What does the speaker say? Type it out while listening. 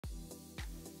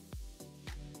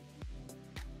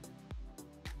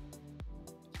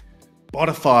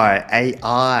Botify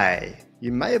AI.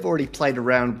 You may have already played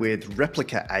around with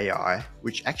Replica AI,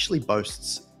 which actually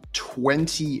boasts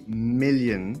 20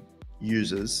 million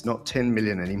users, not 10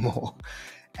 million anymore,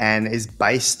 and is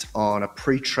based on a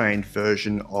pre-trained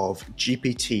version of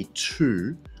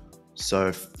GPT-2,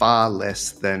 so far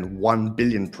less than 1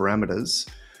 billion parameters.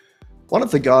 One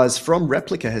of the guys from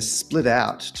Replica has split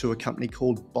out to a company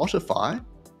called Botify.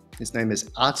 His name is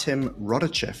Artem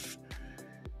Rodachev,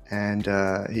 and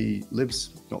he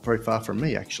lives not very far from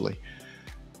me, actually.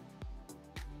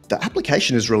 The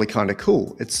application is really kind of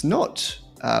cool. It's not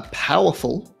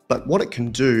powerful, but what it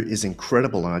can do is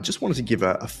incredible. And I just wanted to give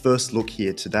a first look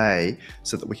here today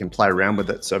so that we can play around with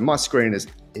it. So my screen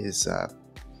is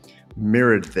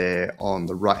mirrored there on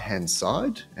the right-hand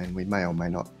side, and we may or may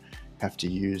not have to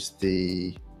use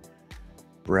the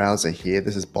browser here.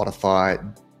 This is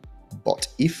Botify,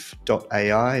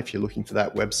 Botify.ai if you're looking for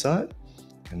that website,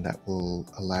 and that will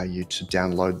allow you to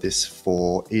download this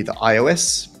for either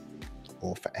iOS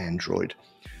or for Android.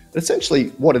 But essentially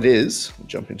what it is, we'll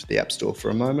jump into the App Store for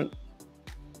a moment.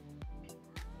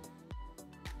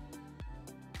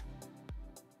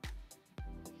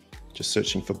 Just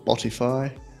searching for Botify.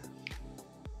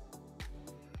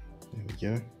 There we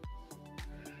go.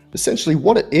 Essentially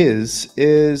what it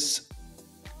is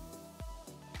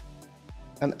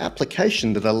an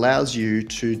application that allows you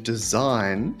to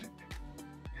design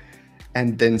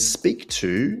and then speak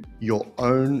to your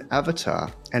own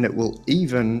avatar, and it will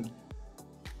even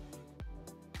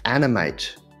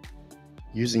animate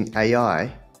using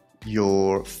AI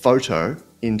your photo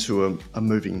into a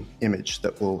moving image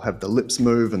that will have the lips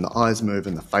move and the eyes move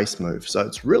and the face move. So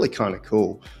it's really kind of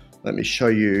cool. Let me show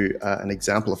you an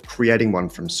example of creating one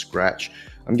from scratch.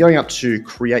 I'm going up to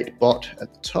Create Bot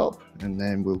at the top, and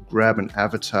then we'll grab an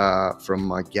avatar from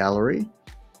my gallery.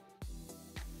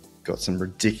 Got some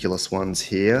ridiculous ones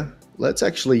here. Let's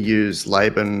actually use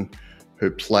Laban,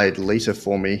 who played Lita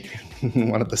for me in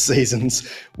one of the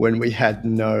seasons when we had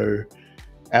no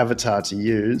avatar to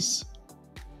use.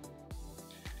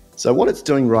 So what it's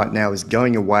doing right now is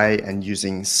going away and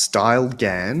using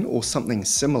StyleGAN or something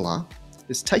similar.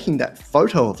 It's taking that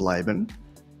photo of Laban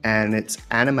and it's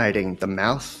animating the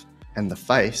mouth and the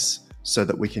face so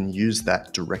that we can use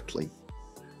that directly.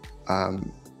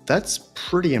 That's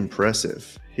pretty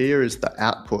impressive. Here is the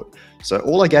output. So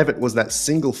all I gave it was that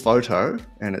single photo,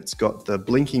 and it's got the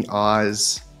blinking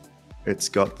eyes, it's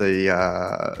got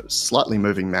the slightly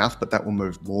moving mouth, but that will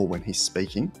move more when he's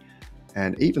speaking.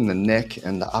 And even the neck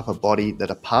and the upper body that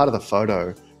are part of the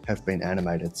photo have been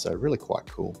animated, so really quite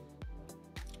cool.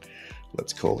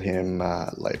 Let's call him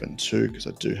Laban 2, because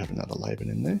I do have another Laban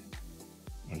in there.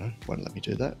 Oh no, won't let me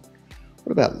do that.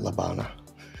 What about Labana?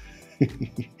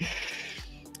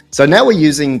 So now we're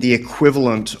using the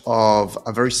equivalent of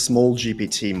a very small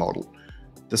GPT model.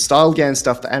 The StyleGAN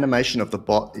stuff, the animation of the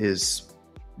bot, is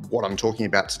what I'm talking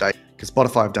about today, because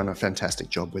Botify have done a fantastic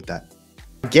job with that.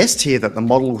 I guessed here that the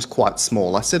model was quite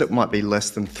small. I said it might be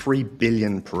less than 3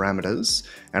 billion parameters,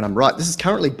 and I'm right. This is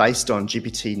currently based on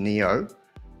GPT Neo,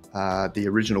 the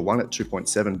original one at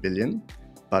 2.7 billion,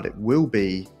 but it will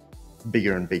be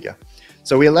bigger and bigger.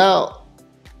 So we allow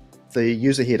the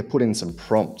user here to put in some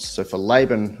prompts. So for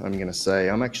Laban, I'm going to say,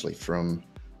 I'm actually from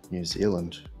New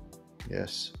Zealand.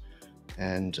 Yes.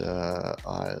 And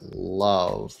I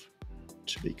love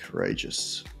to be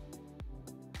courageous.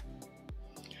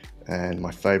 And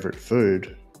my favorite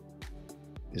food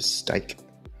is steak.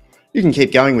 You can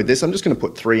keep going with this. I'm just going to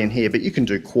put 3 in here, but you can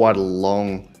do quite a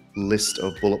long list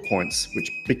of bullet points which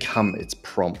become its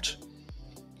prompt.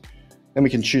 Then we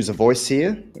can choose a voice here.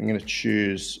 I'm going to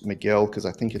choose Miguel because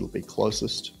I think it'll be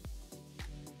closest.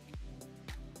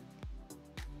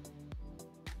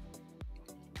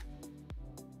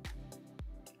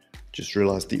 Just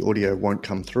realized the audio won't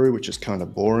come through, which is kind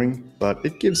of boring, but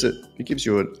it gives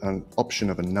you an option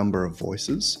of a number of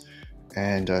voices,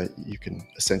 and you can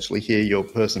essentially hear your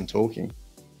person talking.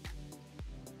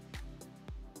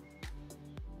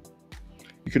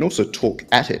 You can also talk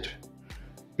at it,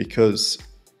 because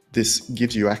this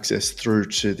gives you access through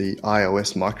to the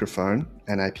iOS microphone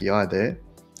and API there.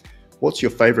 What's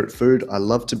your favorite food? I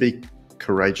love to be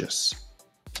courageous.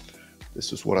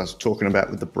 This is what I was talking about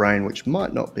with the brain, which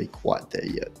might not be quite there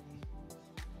yet.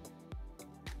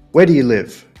 Where do you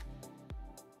live?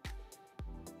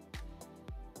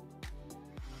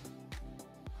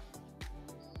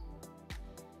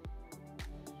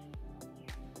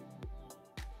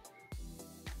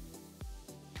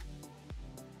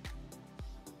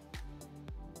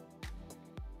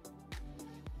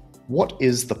 What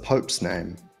is the Pope's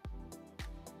name?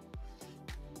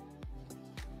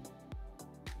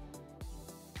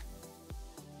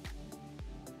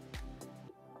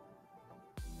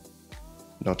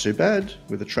 Not too bad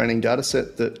with a training data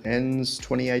set that ends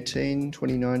 2018,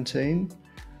 2019.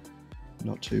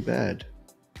 Not too bad.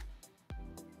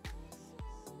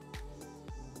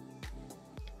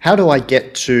 How do I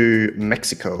get to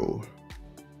Mexico?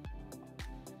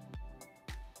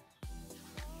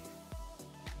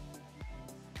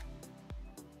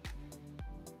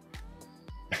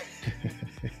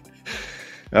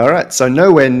 All right, so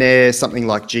nowhere near something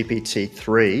like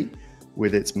GPT-3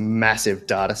 with its massive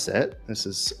data set. This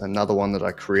is another one that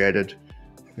I created.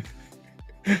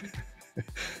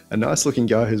 A nice looking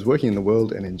guy who's working in the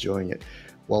world and enjoying it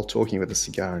while talking with a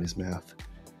cigar in his mouth.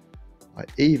 I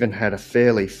even had a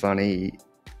fairly funny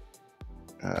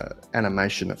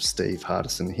animation of Steve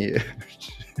Hardison here.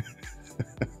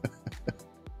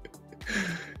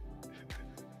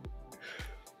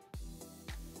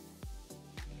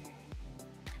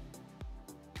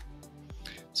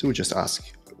 So we'll just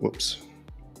ask, whoops,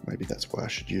 maybe that's why I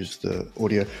should use the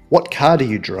audio. What car do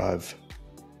you drive?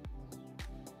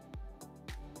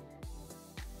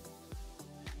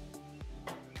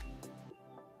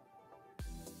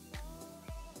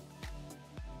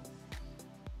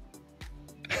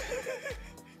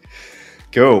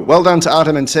 Cool. Well done to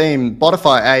Artem and team.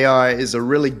 Botify AI is a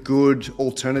really good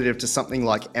alternative to something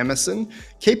like Emerson.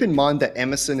 Keep in mind that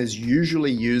Emerson is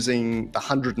usually using the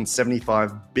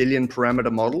 175 billion parameter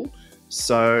model.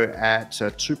 So at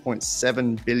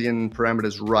 2.7 billion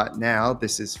parameters right now,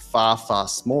 this is far, far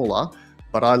smaller.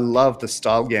 But I love the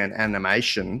StyleGAN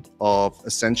animation of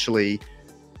essentially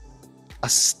a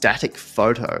static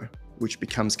photo which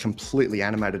becomes completely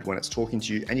animated when it's talking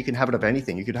to you. And you can have it of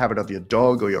anything. You could have it of your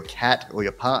dog or your cat or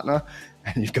your partner,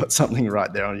 and you've got something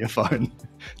right there on your phone.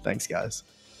 Thanks, guys.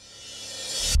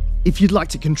 If you'd like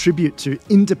to contribute to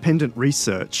independent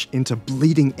research into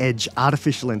bleeding edge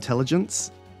artificial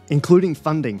intelligence, including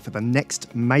funding for the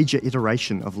next major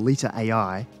iteration of Lita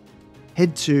AI,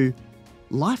 head to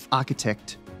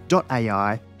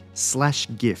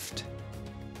lifearchitect.ai/gift.